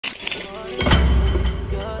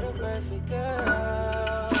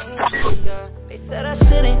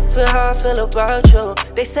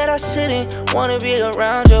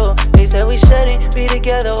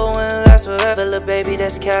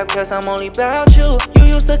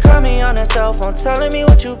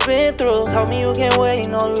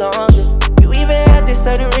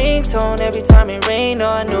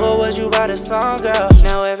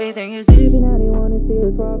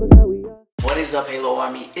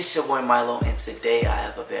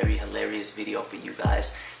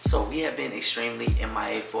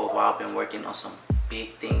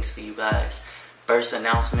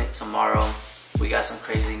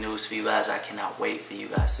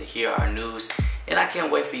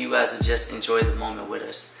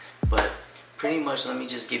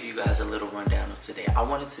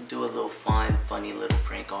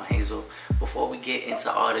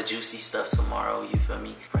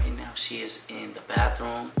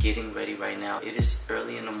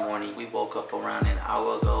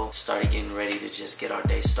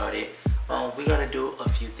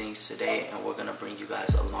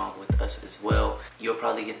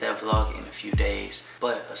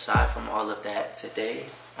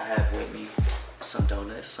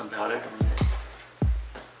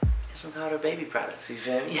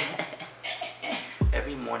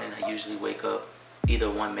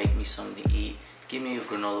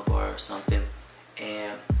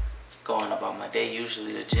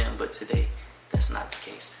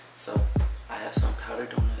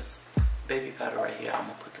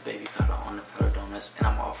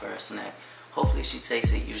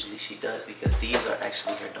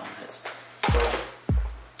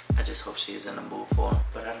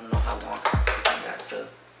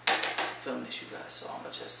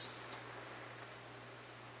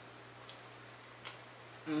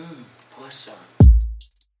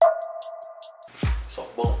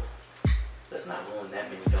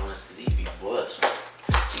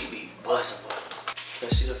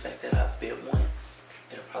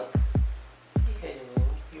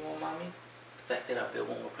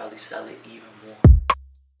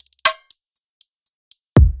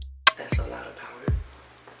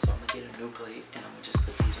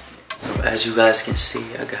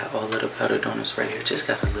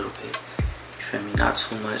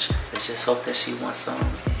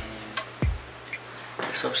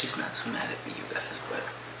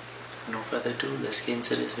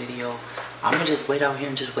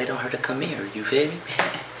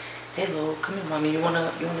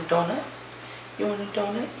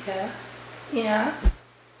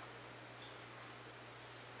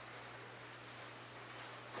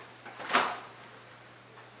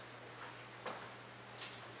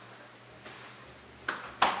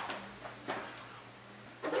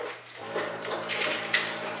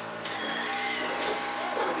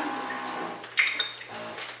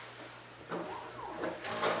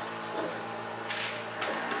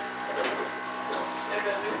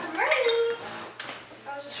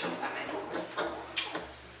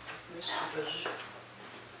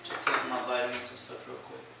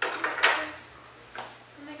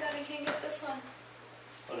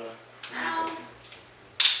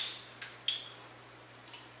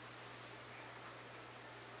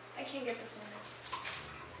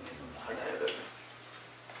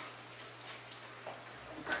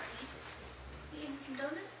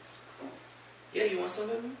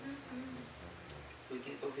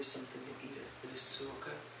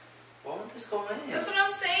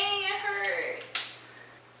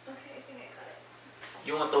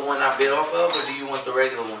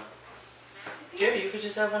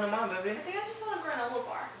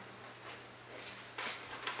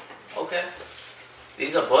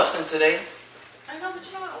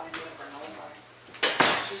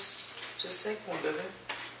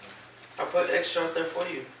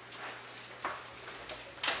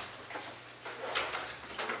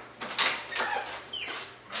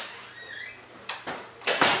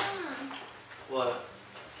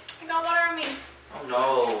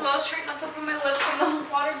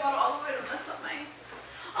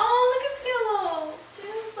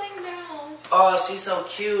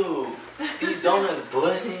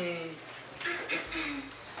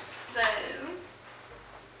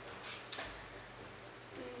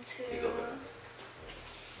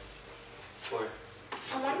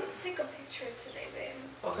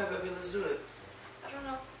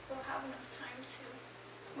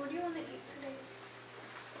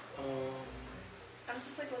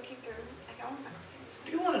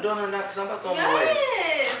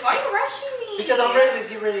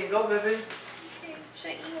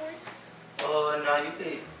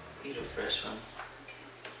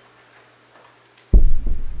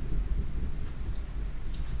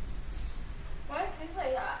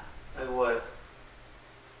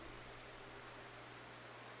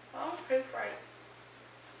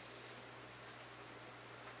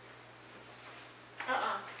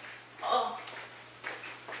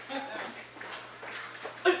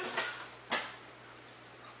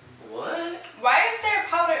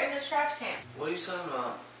you talking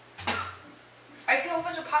about? I see a whole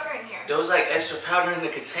bunch of powder in here. There was like extra powder in the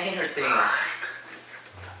container thing.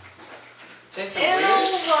 Tastes weird.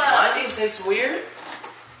 Mine didn't taste weird.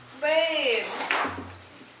 Babe.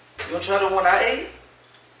 You wanna try the one I ate?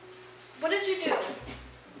 What did you do?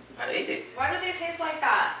 I ate it. Why do they taste like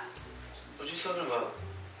that? What you talking about?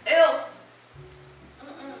 Ew.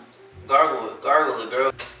 Gargle it,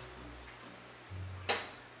 girl.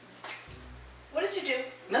 What did you do?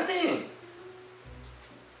 Nothing.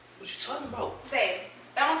 What you talking about? Babe,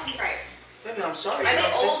 that don't taste right. Baby, I'm sorry. Are It they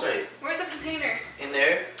don't old? taste right. Where's the container? In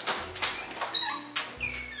there.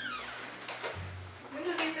 When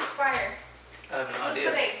do these expire? I have no What's idea.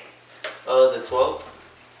 today? The 12th.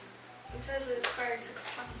 It says it expires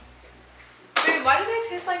 6/20. Babe, why do they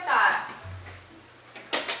taste like that?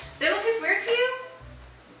 They don't taste weird to you?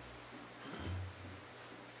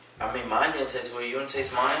 I mean, mine didn't taste weird. You want to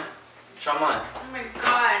taste mine? Try mine. Oh my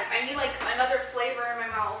god, I need like another flavor in my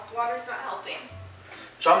mouth. Water's not helping.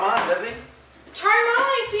 Try mine, baby. Try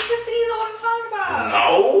mine so you can see what I'm talking about.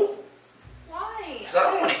 No. Why? Because I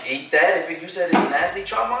don't want to eat that. If you said it's nasty,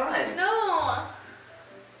 try mine. No.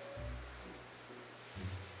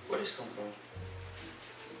 Where did this come from?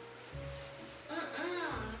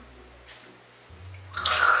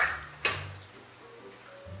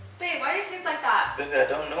 Babe, why do it taste like that? Baby, I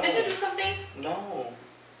don't know. Did you do something? No.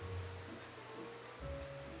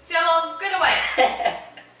 Cielo, get away.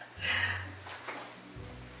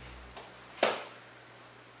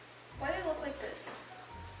 Why do they look like this?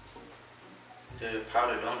 They're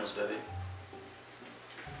powdered donuts, baby.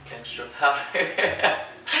 Extra powder.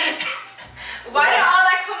 Why did all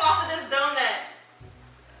that come off of this donut?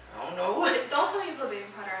 I don't know. Don't tell me you put baking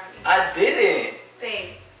powder on these. I didn't.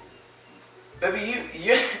 Babe. Baby,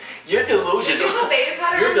 you're delusional. Did you put baking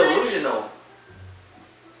powder You're on this? delusional.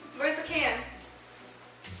 Where's the can?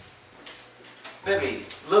 Baby,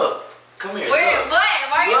 look. Come here. Where? Look. What?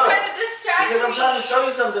 Why are you Look. trying to distract me? Because I'm trying to show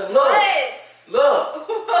you something. Look. What? Look.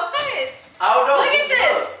 What? I don't know. Look at Just this.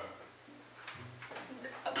 look.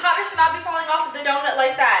 Powder should not be falling off of the donut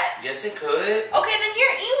like that. Yes, it could. Okay, then here,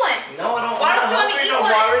 eat one. No, I don't. Why I'm don't you not want to hungry eat no one?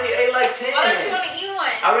 more. I already ate like 10. Why don't you want to eat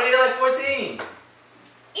one? I already ate like 14.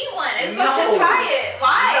 Eat one. It's No. what you try it.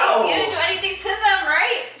 Why? No. You didn't do anything to them,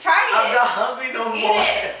 right? Try it. I'm not hungry no Eat more.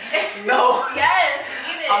 it. No. Yes,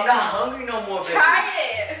 eat it. I'm not hungry no more, baby. Try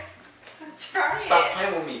it. Try Stop it.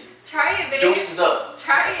 playing with me. Try it, babe. Deuces up.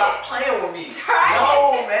 Try it. Stop playing with me. Try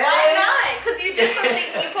no, it. man. Why not? Because you did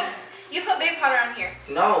something. You put baby powder on here.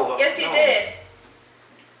 No. Yes, you no. did.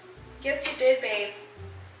 Yes, you did, babe.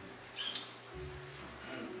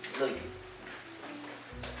 Look.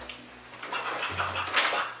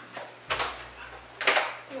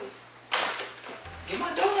 Get my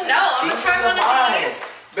donut. No, I'm gonna try one of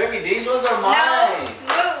these. Baby, these ones are mine. No,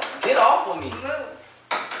 move. Get off of me. Move.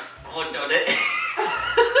 Oh, no, that.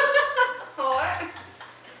 What?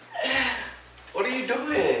 What are you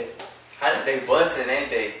doing? How did they busting, ain't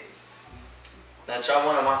they? Now try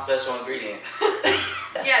one of my special ingredients.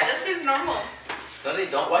 Yeah, this is normal. No, they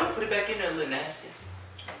don't. Why you put it back in there? It look nasty.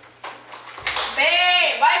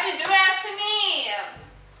 Babe, why'd you do that to me?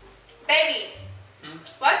 Baby,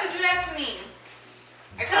 why'd you do that to me?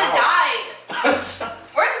 I could have died.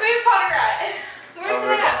 Where's the baby powder at? Where's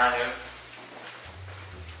Over it at? behind him.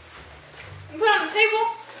 You put it on the table?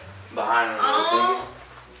 Behind him. Oh.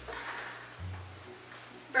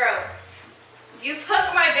 Bro, you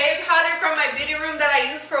took my baby powder from my beauty room that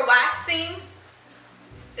I use for waxing.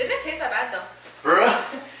 It didn't taste that bad though. Bruh.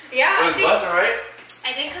 Yeah, It was busting, right?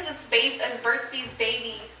 I think because it's Burt's Bees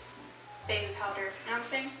baby powder. You know what I'm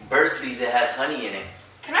saying? Burt's Bees, it has honey in it.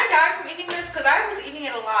 Can I die from eating this? Because I was eating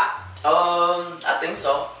it a lot. I think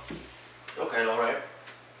so. Okay, alright.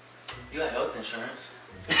 You got health insurance.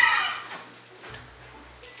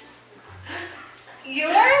 You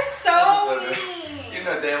are so mean. You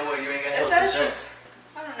know damn well you ain't got It health says- insurance.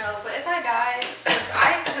 I don't know, but if I die, since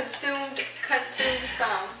I consumed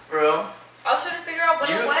some, Bro. I was trying to figure out what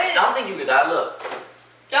it was. I don't think you could die. Look.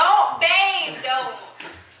 Don't, babe, don't.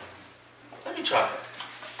 Let me try it.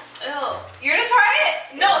 Ew. You're gonna try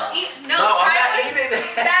it? No, No, I'm try not it. eating that.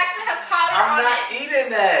 It actually has powder I'm on not it. eating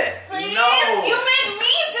that. Please, No. you made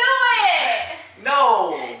me do it.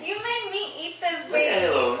 No. You made me eat this, Look at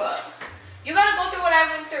babe. him. You gotta go through what I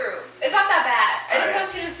went through. It's not that bad. I just Alright.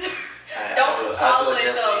 want you to. Alright, Don't I'll swallow do it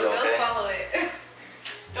just though. for you, okay? Don't swallow it.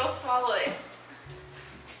 Don't swallow it.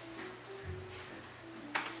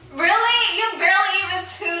 Really? You barely even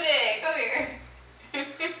chewed it. Come here.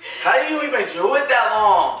 How do you even chew it that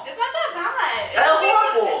long? It's not that bad. It That's just tastes-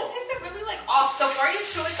 horrible. It just tastes really like off. The more you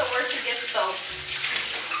chew it, the worse it gets though.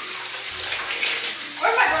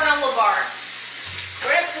 Where's my granola bar?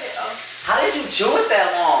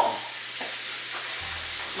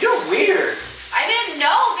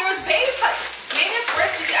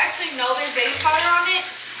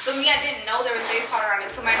 But me, I didn't know there was baby powder on it,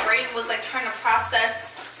 so my brain was like trying to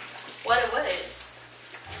process what it was.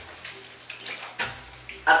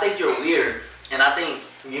 I think you're weird, and I think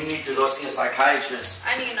you need to go see a psychiatrist.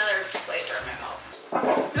 I need another flavor in my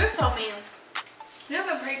mouth. You're so mean. You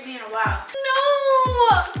haven't pranked me in a while.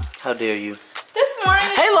 No! How dare you? This morning.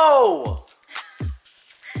 Halo!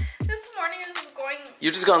 This morning is just going.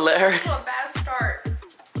 You're just gonna let her? To a bad start.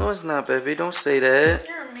 No, it's not, baby. Don't say that.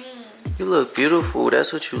 You're mean. You look beautiful.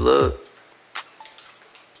 That's what you look.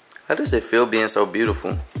 How does it feel being so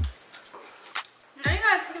beautiful? Now you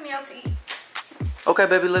gotta take me out to eat. Okay,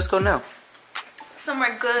 baby, let's go now.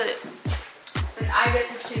 Somewhere good. And I get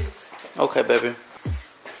to choose. Okay, baby.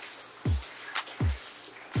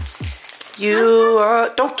 You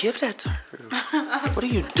don't give that to her. What are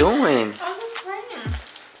you doing? I was just playing.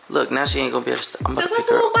 Look, now she ain't gonna be able to stop. I'm about Just to like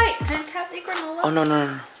pick a her little up. bite. Can cats eat granola? Oh,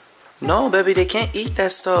 no. No, baby, they can't eat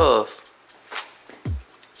that stuff.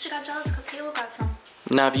 She got jealous because Halo got some.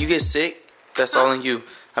 Now, if you get sick, that's all on you.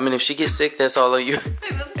 I mean, if she gets sick, that's all on you. Babe,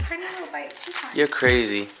 it was a tiny little bite. She's fine. You're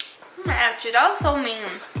crazy. I'm mad at you. That was so mean.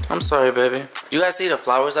 I'm sorry, baby. You guys see the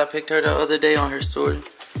flowers I picked her the other day on her story?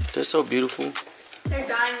 They're so beautiful. They're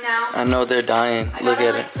dying now. I know they're dying. I Look gotta,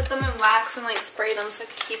 at like, it. put them in wax and like spray them so I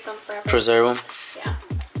can keep them forever. Preserve them. Yeah.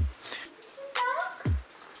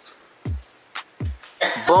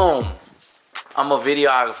 Boom. I'm a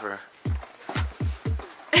videographer.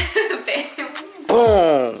 Babe.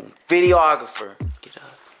 Boom. Videographer. Get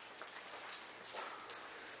up.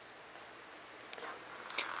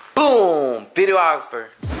 Boom. Videographer.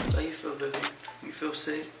 So how you feel, baby? You feel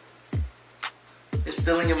sick? It's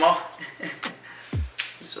still in your mouth?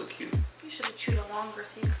 You're so cute. You should have chewed it longer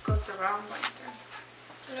so you could go around like that.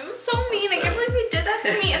 It was so mean. I can't believe you did that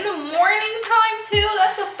to me in the morning time too.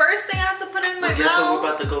 That's the first thing I have to put in my mouth. Guess what? We're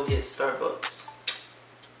about to go get Starbucks.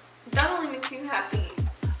 That only makes you happy.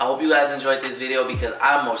 I hope you guys enjoyed this video because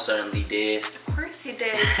I most certainly did. Of course you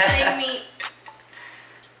did. Save me.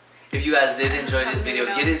 If you guys did enjoy this video,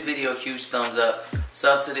 give this video a huge thumbs up.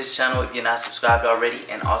 Sub to this channel if you're not subscribed already.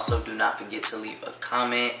 And also do not forget to leave a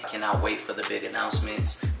comment. I cannot wait for the big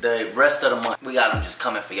announcements. The rest of the month, we got them just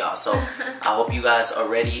coming for y'all. So I hope you guys are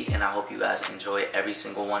ready and I hope you guys enjoy every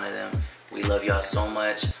single one of them. We love y'all so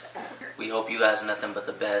much. We hope you guys nothing but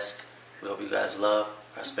the best. We hope you guys love,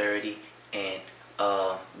 prosperity, and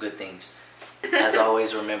good things. As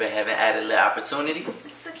always, remember having added little opportunity.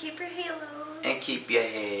 So keep your halos. And keep your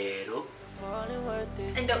head up.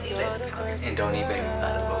 And don't eat baby powder. And don't eat baby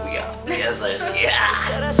powder, but we got yes, yeah.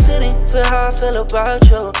 Said I shouldn't feel how I feel about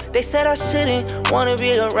you. They said I shouldn't wanna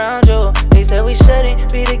be around you. They said we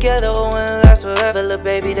shouldn't be together when last forever. Little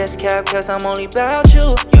baby, that's cap, cause I'm only about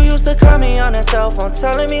you. You used to call me on the cell phone,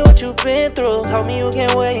 telling me what you've been through. Told me you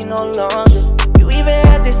can't wait no longer. You even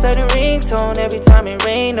had this certain ringtone every time it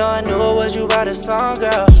rained. Oh, I knew it was you by the song,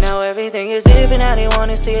 girl. Now everything is different, now they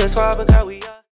wanna see us fall, but girl, we are.